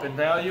 up, up in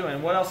value.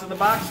 And what else in the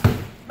box?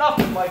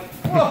 Nothing, like,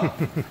 whoa.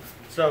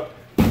 So,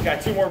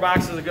 got 2 more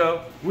boxes to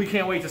go. We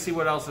can't wait to see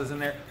what else is in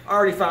there.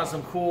 Already found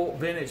some cool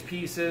vintage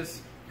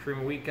pieces. Cream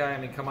of wheat guy, I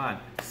mean, come on.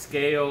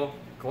 Scale,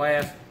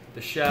 glass,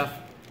 the chef,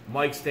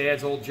 Mike's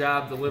dad's old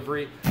job,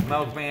 delivery,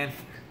 milkman.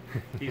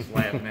 He's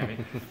laughing at me.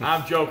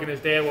 I'm joking, his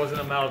dad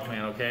wasn't a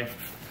milkman, okay?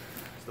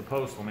 It's the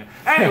postal man.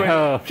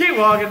 Anyway, keep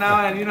walking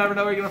now, and you never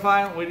know what you're going to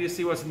find. Wait till you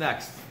see what's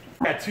next.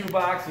 Got 2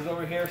 boxes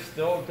over here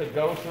still to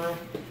go through.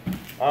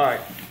 All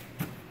right.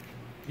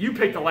 You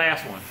picked the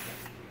last one.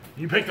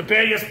 You picked the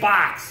biggest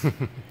box. So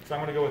I'm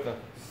going to go with the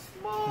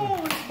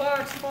Oh, it's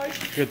box,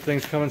 Mike. Good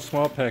things come in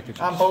small packages.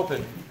 I'm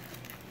hoping.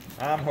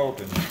 I'm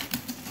hoping.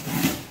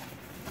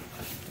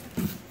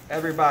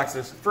 Every box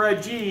is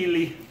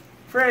fragile.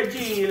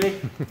 Fragile.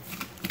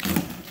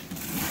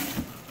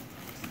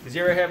 Did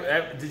you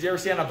ever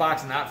see on a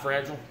box not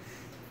fragile?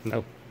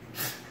 No,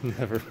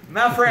 never.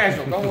 Not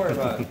fragile. Don't worry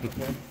about it.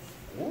 Okay.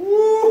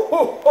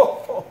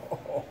 Woo!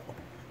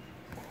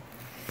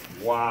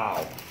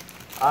 Wow.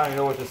 I don't even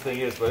know what this thing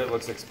is, but it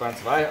looks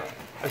expensive. I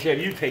should have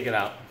you take it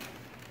out.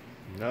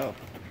 No.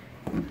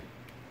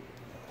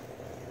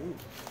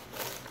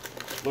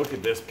 Look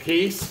at this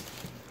piece.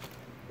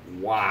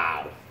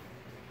 Wow.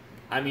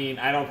 I mean,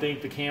 I don't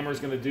think the camera's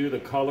going to do the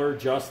color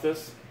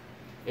justice.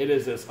 It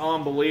is this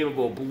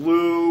unbelievable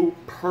blue,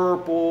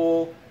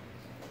 purple.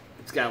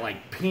 It's got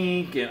like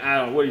pink and I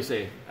don't know, what do you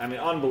say? I mean,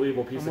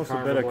 unbelievable piece Almost of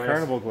a carnival bit of glass.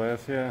 carnival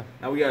glass, yeah.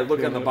 Now we got to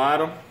look on the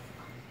bottom.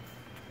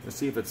 Let's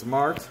see if it's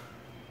marked.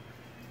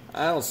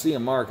 I don't see a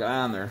mark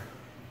on there.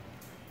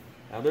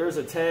 Now there's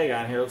a tag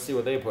on here. Let's see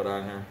what they put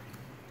on here.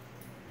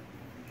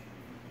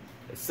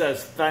 It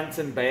says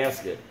Fenton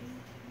basket.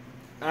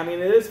 I mean,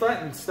 it is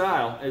Fenton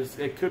style.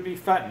 It could be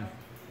Fenton.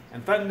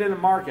 And Fenton didn't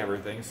mark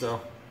everything,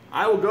 so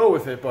I will go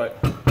with it, but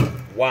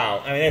wow.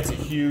 I mean, that's a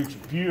huge,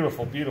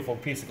 beautiful, beautiful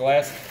piece of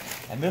glass.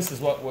 And this is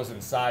what was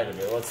inside of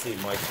it. Let's see,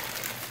 Mike.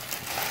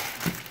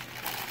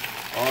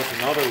 Oh, it's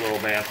another little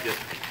basket.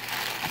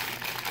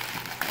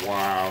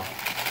 Wow.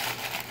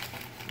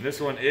 And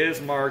this one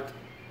is marked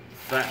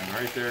Fenton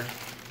right there.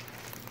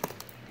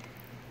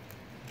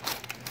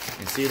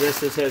 You see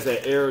this? This has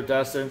that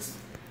iridescence.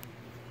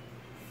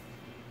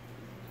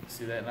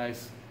 See that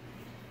nice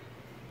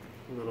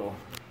little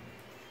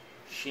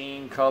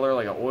sheen color,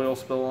 like an oil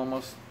spill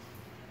almost.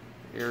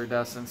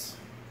 Iridescence.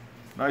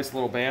 Nice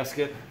little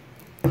basket.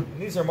 And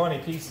these are money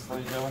pieces,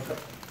 ladies and gentlemen.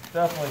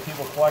 Definitely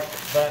people collect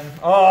Fenton.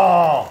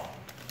 Oh!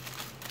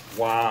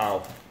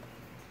 Wow.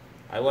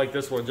 I like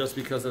this one just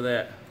because of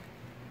that.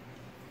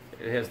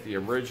 It has the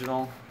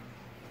original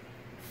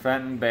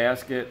Fenton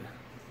basket.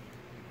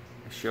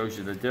 It shows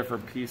you the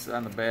different pieces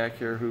on the back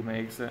here, who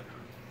makes it.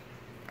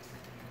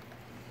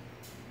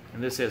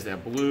 And this has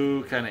that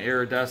blue kind of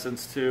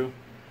iridescence too.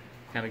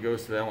 Kind of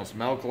goes to that almost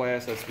milk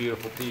glass. That's a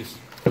beautiful piece.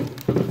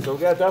 So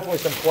we got definitely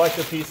some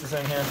collector pieces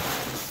in here.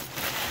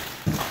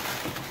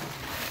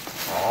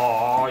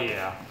 Oh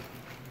yeah.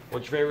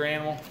 What's your favorite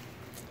animal?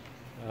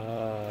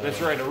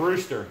 That's right, a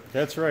rooster.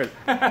 That's right.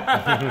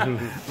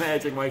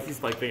 Magic Mike,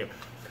 he's like thinking,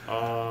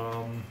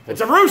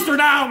 it's a rooster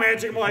now,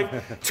 Magic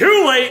Mike.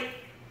 Too late.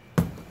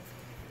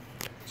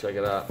 Check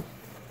it out.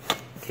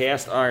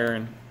 Cast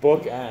iron,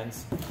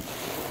 bookends.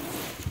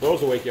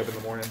 Those will wake you up in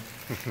the morning.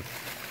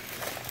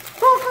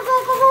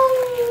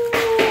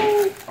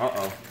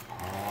 Uh-oh.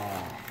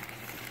 Oh.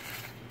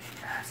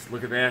 Yes,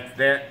 look at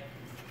that.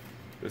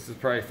 This is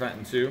probably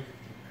Fenton too.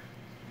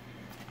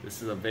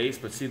 This is a vase,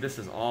 but see, this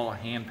is all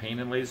hand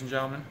painted, ladies and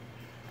gentlemen.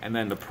 And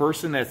then the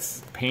person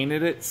that's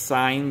painted it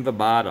signed the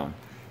bottom.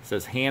 It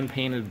says hand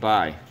painted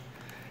by.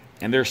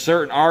 And there's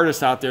certain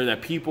artists out there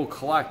that people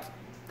collect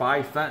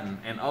by Fenton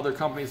and other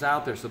companies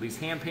out there. So these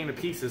hand painted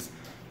pieces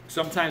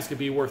sometimes can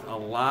be worth a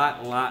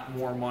lot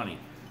more money.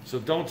 So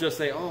don't just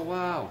say, oh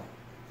wow,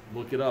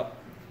 look it up.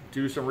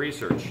 Do some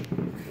research.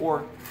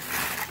 Or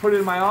put it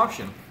in my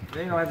auction.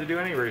 Then you don't have to do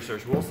any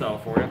research. We'll sell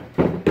it for you.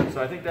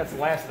 So I think that's the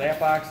last of that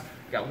box.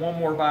 Got one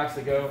more box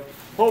to go.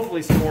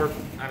 Hopefully some more.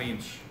 I mean,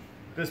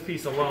 this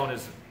piece alone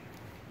is,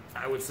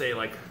 I would say,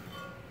 like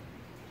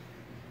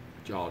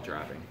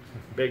jaw-dropping.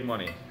 Big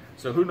money.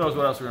 So who knows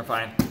what else we're going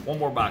to find. One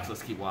more box.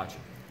 Let's keep watching.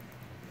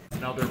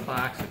 Another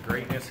box of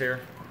greatness here.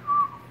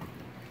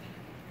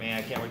 Man,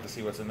 I can't wait to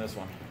see what's in this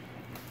one.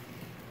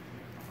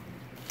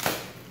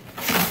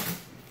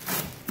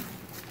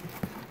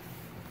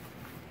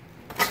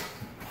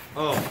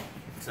 Oh,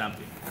 it's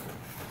empty.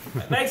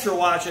 Thanks for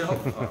watching.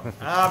 Oh,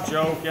 I'm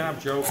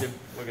joking.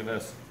 Look at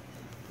this.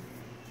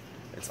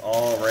 It's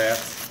all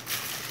wrapped.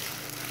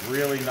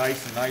 Really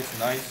nice.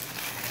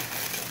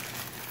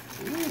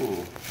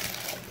 Ooh.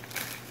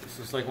 This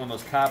is like one of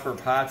those copper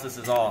pots. This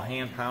is all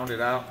hand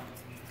pounded out.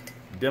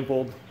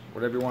 Dimpled,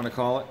 whatever you want to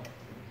call it.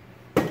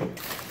 And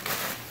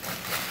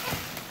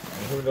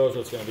who knows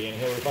what's going to be in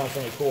here. We found so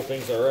many cool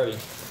things already.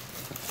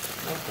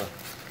 Okay.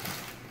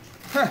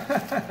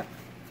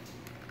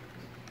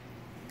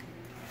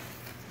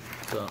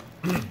 So,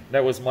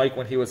 that was Mike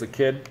when he was a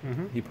kid.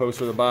 He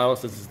posted the bottle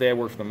since his dad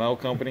worked for the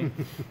milk company.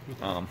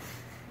 I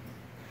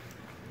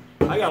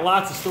got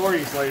lots of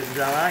stories, ladies and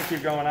gentlemen. I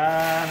keep going on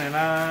and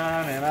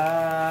on and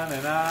on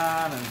and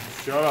on. And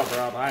shut up,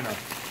 Rob. I know.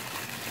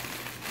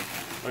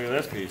 Look at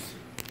this piece.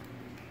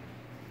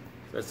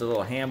 That's a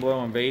little hand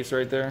blowing vase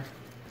right there.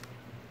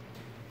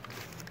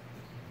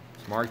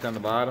 It's marked on the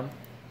bottom.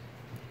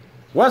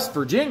 West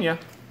Virginia.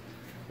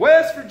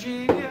 West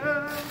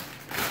Virginia,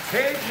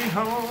 take me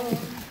home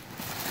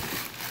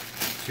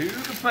to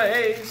the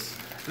place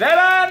that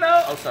I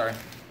know. Oh, sorry.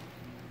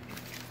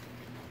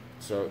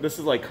 So this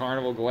is like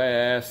carnival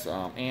glass,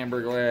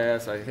 amber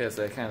glass. It has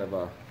that kind of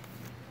a,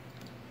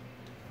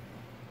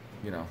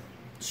 you know,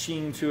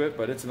 sheen to it,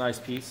 but it's a nice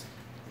piece.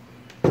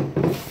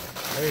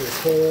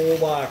 whole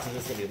box is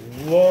just gonna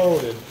be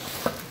loaded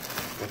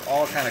with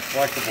all kind of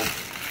collectible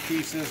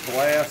pieces,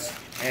 glass,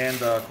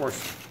 and of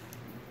course,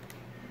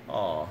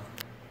 oh,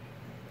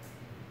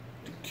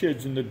 the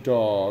kids and the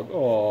dog.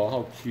 Oh,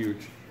 how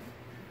cute!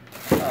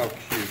 How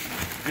cute!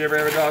 Did you ever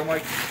have a dog,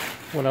 Mike?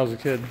 When I was a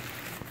kid.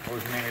 What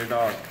was the name of your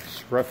dog?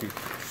 Scruffy.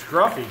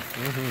 Scruffy.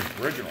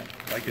 Original.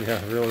 Like it. Yeah,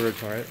 real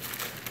original, right?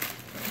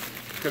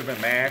 Could have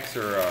been Max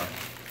or.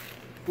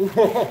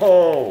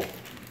 Whoa!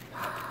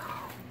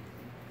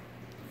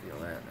 Feel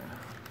that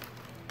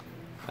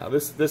now. Now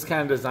this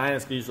kind of design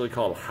is usually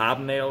called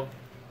hobnail.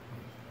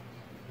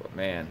 But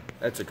man,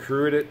 that's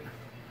accrued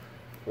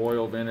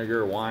oil,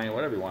 vinegar, wine,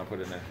 whatever you want to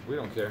put in there. We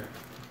don't care.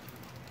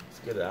 Let's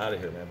get it out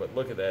of here, man. But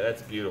look at that.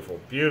 That's beautiful.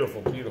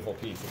 Beautiful, beautiful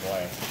piece of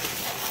glass.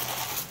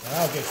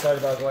 I don't get excited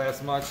about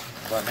glass much,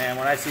 but man,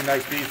 when I see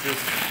nice pieces,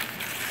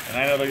 and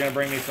I know they're going to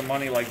bring me some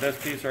money like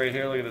this piece right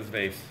here, look at this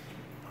vase.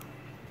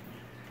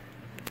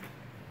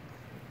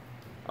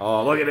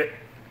 Oh, look at it.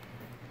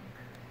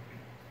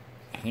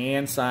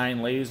 Hand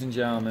signed, ladies and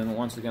gentlemen.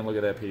 Once again, look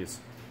at that piece.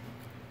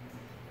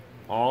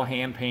 All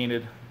hand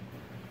painted.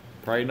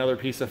 Probably another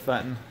piece of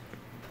Fenton.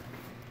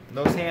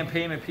 Those hand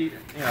painted pieces,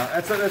 you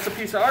know, that's a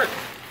piece of art.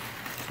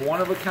 It's one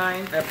of a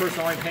kind. That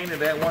person only painted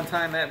that one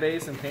time, that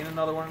vase, and painted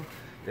another one.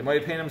 They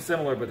might paint them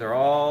similar, but they're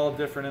all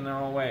different in their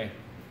own way.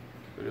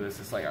 Look at this.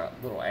 It's like a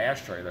little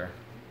ashtray there.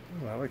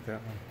 Oh, I like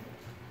that one.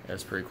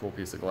 That's a pretty cool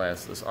piece of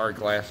glass. This art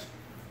glass.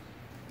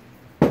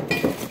 And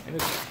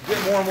it's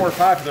getting more and more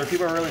popular.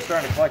 People are really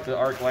starting to collect the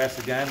art glass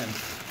again, and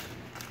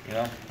you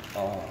know,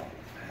 oh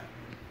man.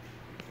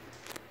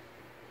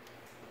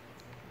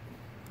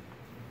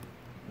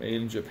 Made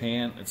in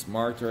Japan. It's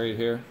marked right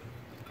here.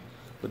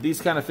 But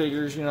these kind of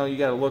figures, you know, you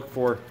got to look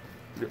for,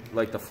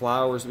 like the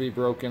flowers to be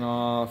broken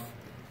off,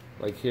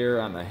 like here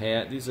on the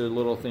hat. These are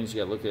little things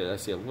you got to look at. I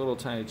see a little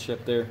tiny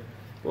chip there.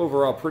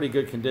 Overall, pretty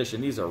good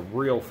condition. These are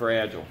real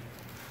fragile.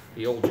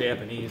 The old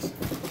Japanese.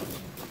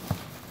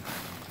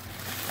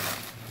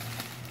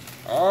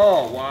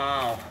 Oh,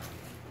 wow.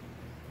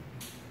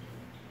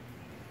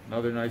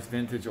 Another nice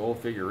vintage old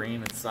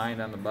figurine. It's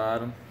signed on the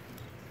bottom.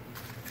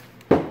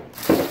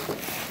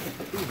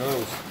 Who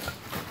knows?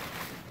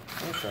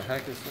 What the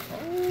heck is this?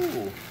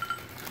 Oh.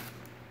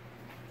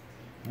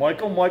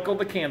 Michael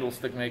the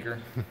candlestick maker.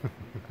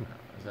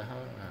 Is that how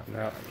it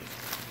No.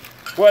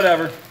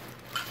 Whatever.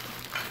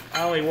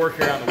 I only work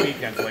here on the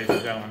weekends, ladies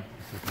and gentlemen.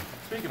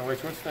 Speaking of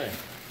which, what's today?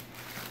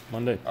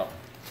 Monday. Oh.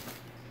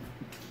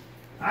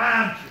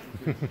 Ah!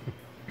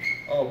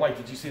 Oh, Mike,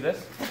 did you see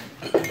this?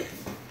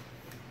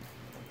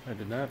 I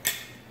did not.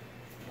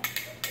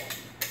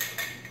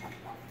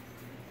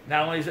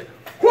 Not only is it...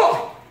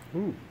 Whoa!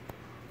 Ooh.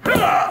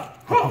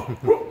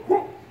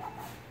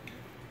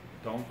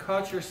 Don't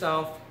cut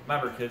yourself.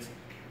 Remember, kids,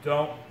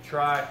 don't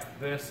try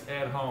this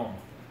at home.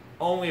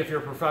 Only if you're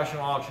a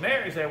professional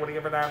auctioneer. You say, what do you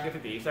give it now? Give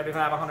it 50,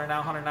 75, 100 now,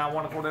 100 now,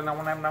 140 now,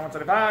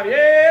 175,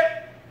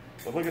 yeah!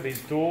 But look at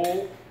these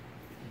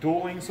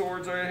dueling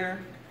swords right here.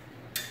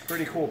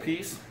 Pretty cool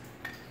piece.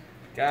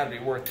 Gotta be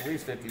worth at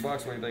least 50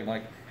 bucks. What do you think,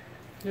 Mike?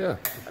 Yeah.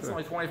 That's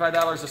only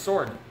 $25 a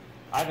sword.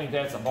 I think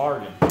that's a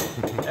bargain.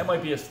 That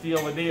might be a steal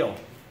of a deal.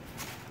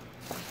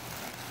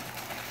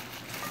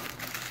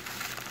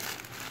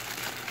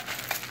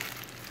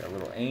 Got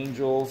little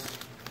angels.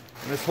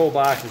 And this whole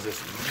box is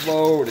just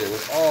loaded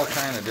with all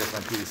kind of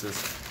different pieces.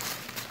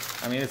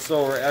 I mean, it's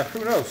so rare.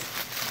 Who knows?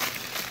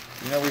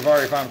 You know, we've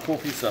already found a cool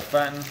piece of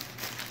Fenton.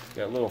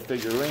 Got little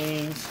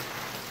figurines.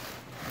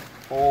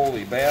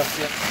 Holy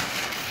basket.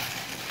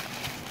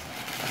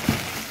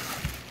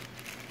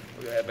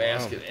 Look at that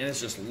basket. Wow. And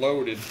it's just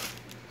loaded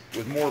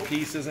with more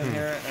pieces in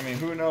here. I mean,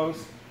 who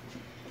knows?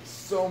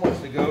 So much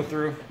to go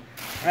through.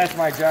 That's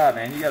my job,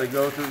 man. You got to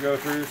go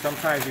through.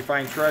 Sometimes you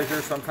find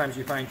treasure. Sometimes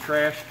you find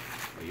trash.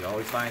 But you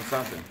always find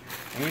something.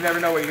 And you never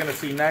know what you're going to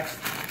see next.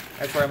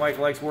 That's why Mike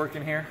likes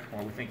working here.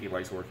 Well, we think he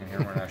likes working here.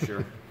 We're not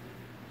sure.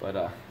 But,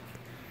 all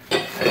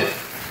right.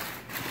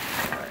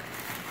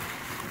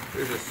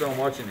 There's just so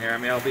much in here. I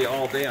mean, I'll be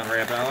all day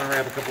unwrapping. I'll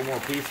unwrap a couple more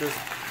pieces.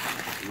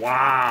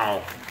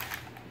 Wow.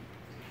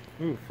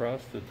 Ooh,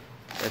 frosted.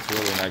 That's a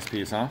really nice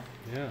piece, huh?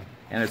 Yeah.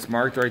 And it's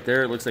marked right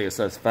there. It looks like it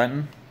says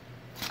Fenton.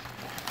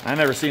 I've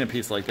never seen a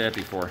piece like that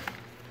before.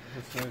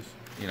 That's nice.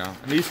 You know,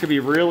 and these could be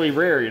really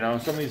rare, you know.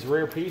 Some of these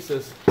rare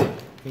pieces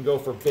can go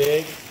for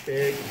big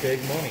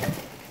money.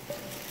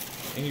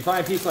 And you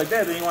find a piece like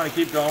that, then you want to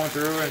keep going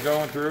through,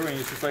 and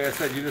it's just like I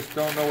said, you just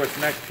don't know which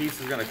next piece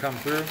is going to come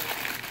through.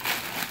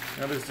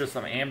 You know, this is just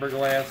some amber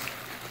glass.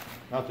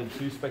 Nothing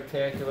too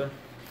spectacular.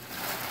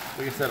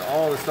 Like I said,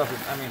 all this stuff is,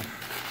 I mean,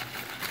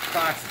 the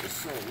box is just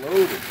so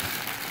loaded.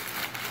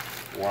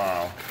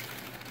 Wow.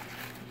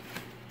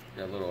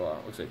 Got a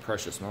little, looks like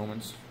Precious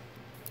Moments.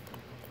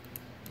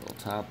 Little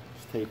top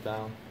is taped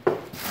down.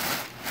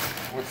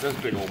 What's this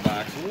big old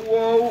box?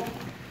 Whoa!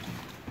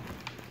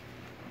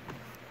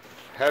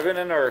 Heaven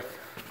and Earth.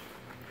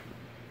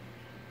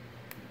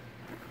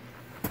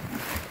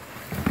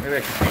 Maybe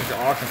I should change the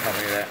auction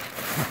company to that.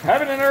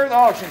 Heaven and Earth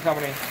Auction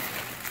Company.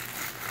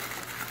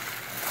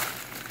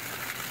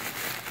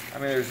 I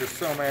mean, there's just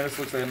so many. This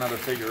looks like another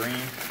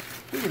figurine.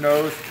 Who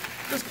knows?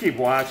 Just keep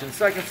watching.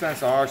 Second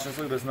Sense Auctions.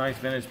 Look at this nice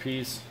vintage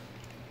piece.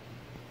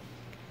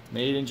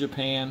 Made in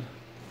Japan.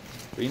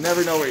 But you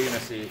never know what you're going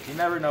to see. You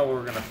never know what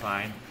we're going to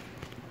find.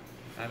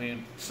 I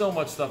mean, so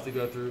much stuff to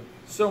go through.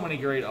 So many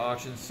great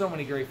auctions. So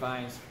many great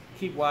finds.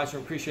 Keep watching.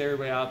 We appreciate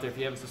everybody out there. If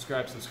you haven't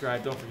subscribed,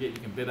 subscribe. Don't forget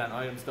you can bid on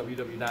items.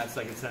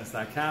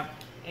 www.secondsense.com.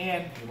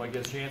 And you might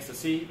get a chance to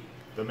see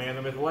the man,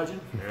 the myth, the legend,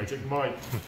 Magic Mike.